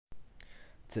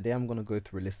Today I'm going to go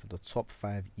through a list of the top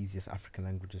 5 easiest African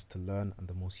languages to learn and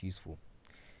the most useful.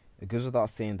 It goes without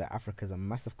saying that Africa is a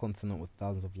massive continent with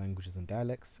thousands of languages and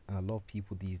dialects, and a lot of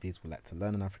people these days would like to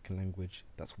learn an African language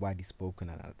that's widely spoken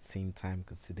and at the same time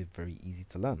considered very easy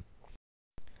to learn.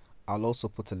 I'll also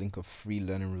put a link of free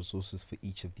learning resources for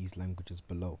each of these languages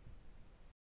below.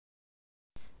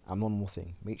 And one more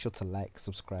thing, make sure to like,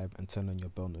 subscribe and turn on your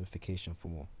bell notification for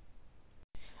more.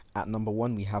 At number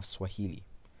 1 we have Swahili.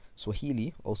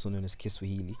 Swahili, also known as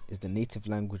Kiswahili, is the native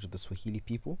language of the Swahili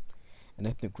people, an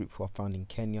ethnic group who are found in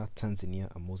Kenya, Tanzania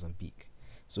and Mozambique.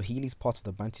 Swahili is part of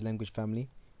the Bantu language family,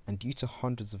 and due to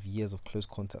hundreds of years of close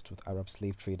contact with Arab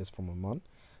slave traders from Oman,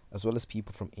 as well as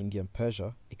people from India and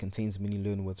Persia, it contains many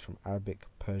loanwords from Arabic,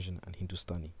 Persian and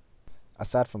Hindustani.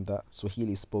 Aside from that,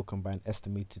 Swahili is spoken by an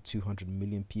estimated 200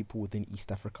 million people within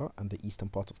East Africa and the eastern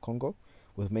part of Congo,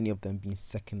 with many of them being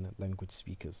second language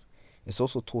speakers. It's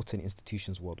also taught in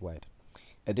institutions worldwide.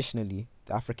 Additionally,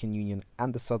 the African Union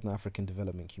and the Southern African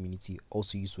Development Community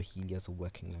also use Swahili as a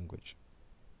working language.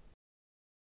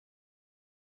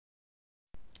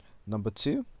 Number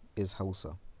 2 is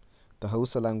Hausa. The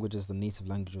Hausa language is the native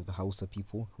language of the Hausa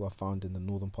people who are found in the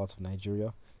northern part of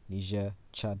Nigeria, Niger,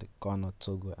 Chad, Ghana,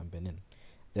 Togo and Benin.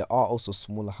 There are also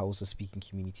smaller Hausa speaking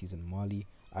communities in Mali,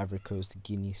 Ivory Coast,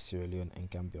 Guinea, Sierra Leone and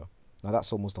Gambia. Now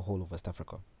that's almost the whole of West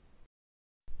Africa.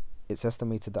 It's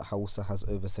estimated that Hausa has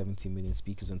over 70 million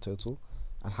speakers in total,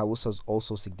 and Hausa is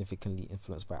also significantly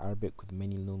influenced by Arabic, with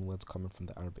many loanwords coming from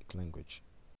the Arabic language.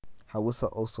 Hausa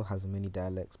also has many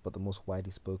dialects, but the most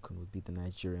widely spoken would be the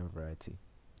Nigerian variety.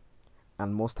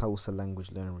 And most Hausa language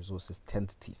learning resources tend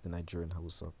to teach the Nigerian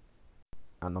Hausa.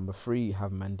 At number 3 you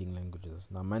have Manding languages.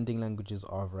 Now Manding languages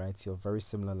are a variety of very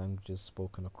similar languages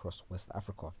spoken across West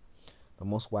Africa, the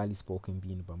most widely spoken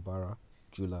being Bambara,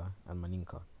 Jula and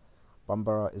Maninka.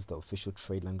 Bambara is the official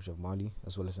trade language of Mali,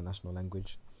 as well as the national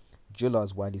language. Jula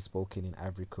is widely spoken in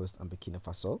Ivory Coast and Burkina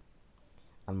Faso.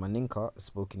 And Maninka is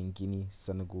spoken in Guinea,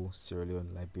 Senegal, Sierra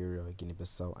Leone, Liberia,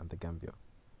 Guinea-Bissau and the Gambia.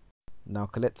 Now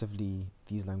collectively,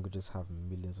 these languages have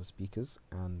millions of speakers,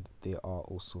 and they are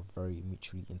also very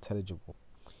mutually intelligible,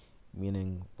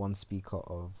 meaning one speaker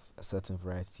of a certain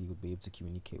variety would be able to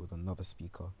communicate with another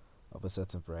speaker of a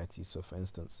certain variety. So for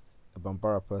instance, a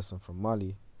Bambara person from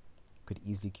Mali could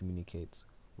easily communicate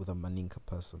with a Maninka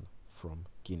person from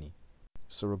Guinea.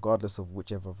 So regardless of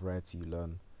whichever variety you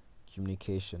learn,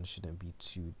 communication shouldn't be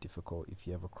too difficult if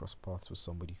you ever cross paths with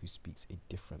somebody who speaks a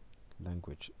different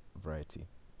language variety,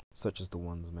 such as the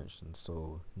ones mentioned,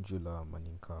 so Jula,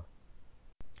 Maninka.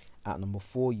 At number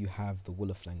 4 you have the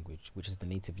Wolof language, which is the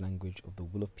native language of the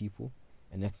Wolof people,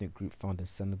 an ethnic group found in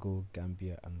Senegal,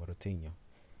 Gambia and Mauritania.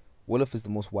 Wolof is the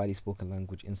most widely spoken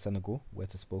language in Senegal, where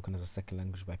it is spoken as a second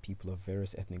language by people of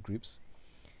various ethnic groups.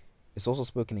 It's also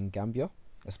spoken in Gambia,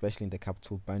 especially in the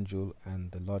capital Banjul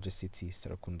and the largest city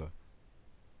Serekunda.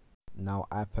 Now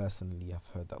I personally have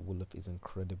heard that Wolof is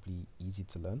incredibly easy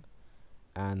to learn,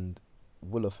 and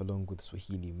Wolof along with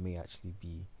Swahili may actually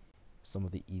be some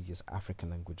of the easiest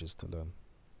African languages to learn.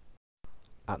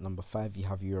 At number 5 you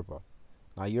have Yoruba.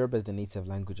 Now Yoruba is the native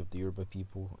language of the Yoruba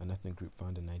people, an ethnic group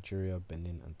found in Nigeria,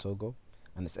 Benin and Togo,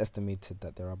 and it's estimated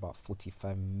that there are about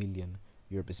 45 million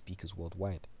Yoruba speakers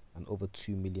worldwide and over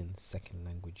 2 million second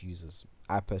language users.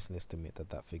 I personally estimate that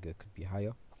that figure could be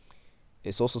higher.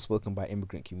 It's also spoken by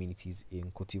immigrant communities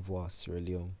in Cote d'Ivoire, Sierra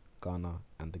Leone, Ghana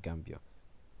and the Gambia.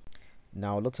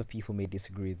 Now lots of people may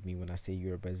disagree with me when I say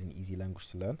Yoruba is an easy language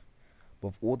to learn, but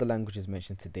of all the languages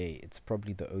mentioned today, it's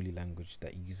probably the only language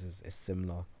that uses a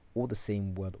similar or the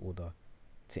same word order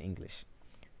to English.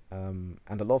 And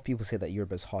a lot of people say that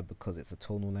Yoruba is hard because it's a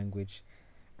tonal language,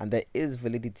 and there is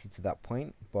validity to that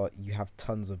point, but you have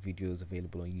tons of videos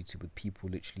available on YouTube with people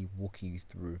literally walking you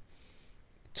through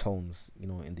tones,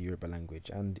 in the Yoruba language,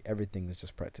 and everything is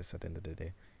just practice at the end of the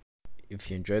day. If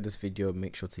you enjoyed this video,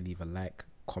 make sure to leave a like,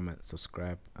 comment,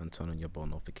 subscribe and turn on your bell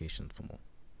notifications for more.